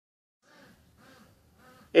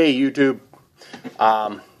Hey YouTube,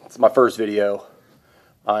 it's my first video.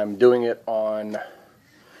 I'm doing it on,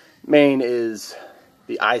 main is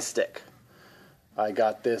the Istick. I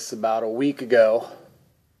got this about a week ago,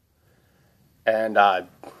 and I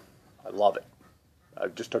love it. I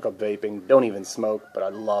just took up vaping, don't even smoke, but I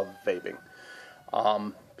love vaping.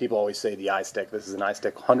 People always say the Istick, this is an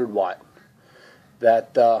Istick 100 watt.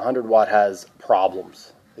 That 100 watt has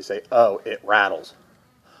problems. They say, oh, it rattles.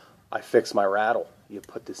 I fix my rattle. You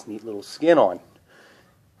put this neat little skin on.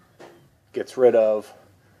 Gets rid of,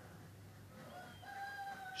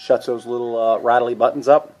 shuts those little rattly buttons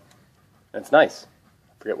up. And it's nice.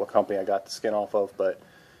 I forget what company I got the skin off of, but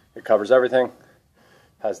it covers everything.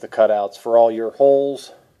 Has the cutouts for all your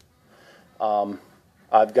holes.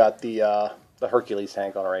 I've got the Hercules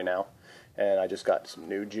tank on it right now. And I just got some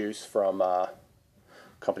new juice from a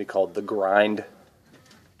company called The Grind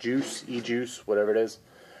Juice, E-Juice, whatever it is.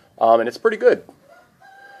 And it's pretty good.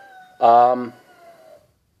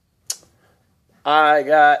 I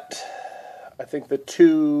got, I think, the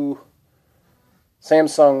two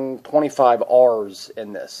Samsung 25Rs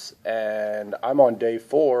in this, and I'm on day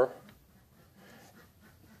 4,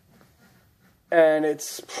 and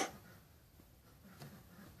it's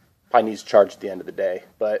probably needs to charge at the end of the day,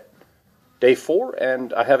 but day 4,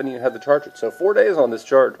 and I haven't even had to charge it. So 4 days on this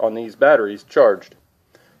charge, on these batteries charged.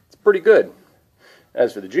 It's pretty good.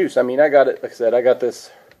 As for the juice, I mean, I got it, like I said, I got this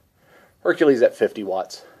Hercules at 50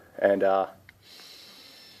 watts, and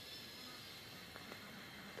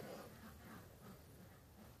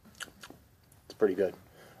it's pretty good.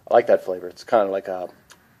 I like that flavor. It's kind of like a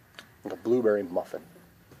blueberry muffin.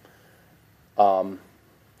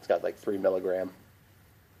 It's got like 3 milligram,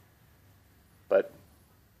 but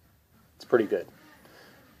it's pretty good.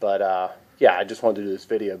 But yeah, I just wanted to do this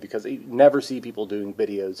video because you never see people doing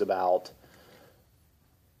videos about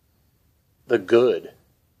the good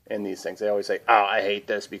in these things. They always say, oh, I hate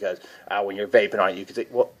this because when you're vaping on it, you can see,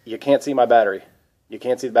 well, you can't see my battery. You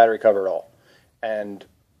can't see the battery cover at all. And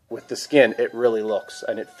with the skin, it really looks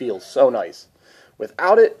and it feels so nice.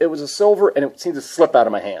 Without it, it was a silver and it seemed to slip out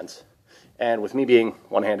of my hands. And with me being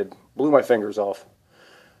one-handed, blew my fingers off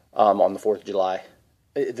on the 4th of July.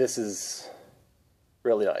 This is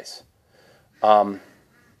really nice. But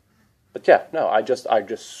yeah, no, I just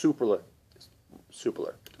super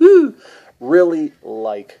really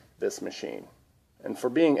like this machine. And for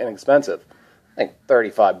being inexpensive, I think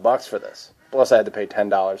 35 bucks for this. Plus I had to pay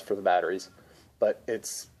 $10 for the batteries. But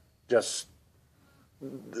it's just,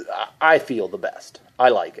 I feel the best. I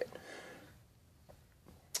like it.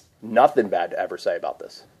 Nothing bad to ever say about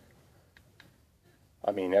this.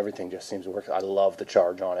 I mean, everything just seems to work. I love the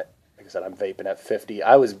charge on it. Like I said, I'm vaping at 50.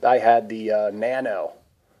 I had the Nano,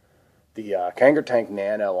 the Kangaroo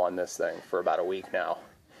Nano on this thing for about a week now.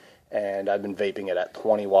 And I've been vaping it at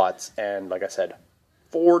 20 watts. And like I said,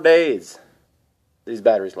 4 days these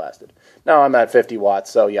batteries lasted. Now I'm at 50 watts,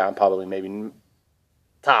 so yeah, I'm probably maybe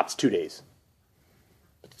tops 2 days.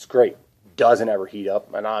 But it's great. Doesn't ever heat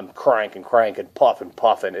up. And I'm cranking,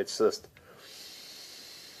 puffing. It's just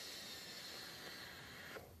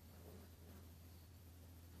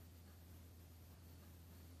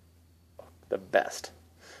the best.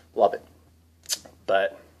 Love it.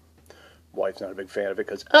 But wife's not a big fan of it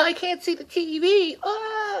because I can't see the TV.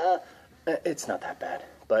 It's not that bad,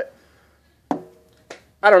 but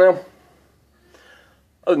I don't know.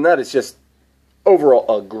 Other than that, it's just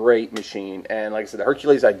overall a great machine. And like I said, the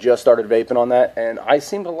Hercules, I just started vaping on that, and I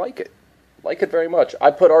seem to like it. Like it very much.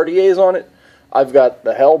 I put RDAs on it. I've got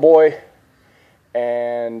the Hellboy,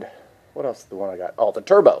 and what else is the one I got? Oh, the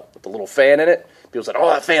Turbo with the little fan in it. People said, oh,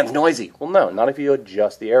 that fan's noisy. Well, no, not if you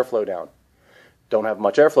adjust the airflow down. Don't have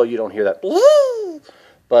much airflow, you don't hear that.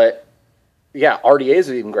 But yeah,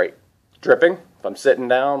 RDAs are even great. Dripping. If I'm sitting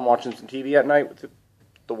down watching some TV at night with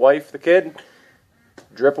the wife, the kid,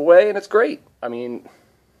 drip away, and it's great. I mean,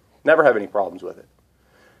 never have any problems with it.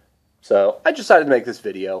 So I decided to make this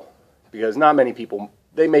video because not many people,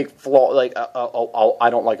 they make flaw like, I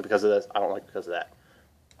don't like it because of this. I don't like it because of that.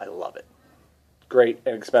 I love it. Great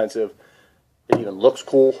and expensive. It even looks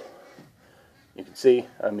cool. You can see,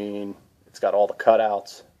 I mean, it's got all the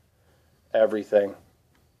cutouts, everything.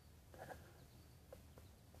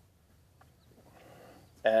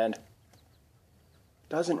 And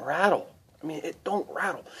doesn't rattle. I mean, it don't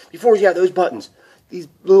rattle. Before, yeah, those buttons, these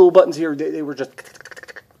little buttons here, they were just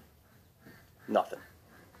nothing.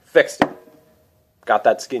 Fixed it. Got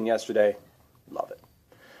that skin yesterday. Love it.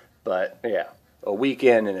 But, yeah, a week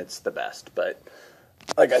in and it's the best. But,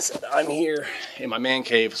 like I said, I'm here in my man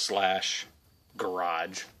cave /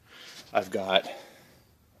 garage. I've got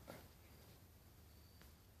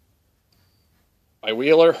my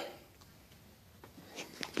wheeler.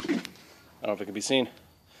 I don't know if it can be seen.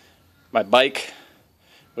 My bike,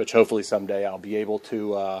 which hopefully someday I'll be able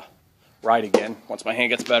to ride again once my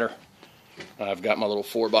hand gets better. I've got my little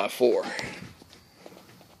 4x4. Look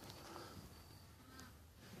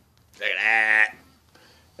at that.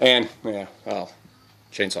 And, yeah, well,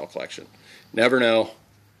 chainsaw collection. Never know.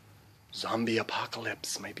 Zombie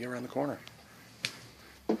apocalypse might be around the corner.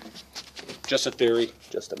 Just a theory,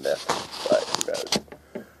 just a myth, but who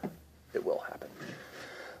knows? It will happen.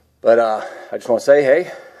 But I just want to say,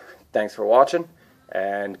 hey, thanks for watching,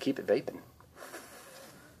 and keep it vaping.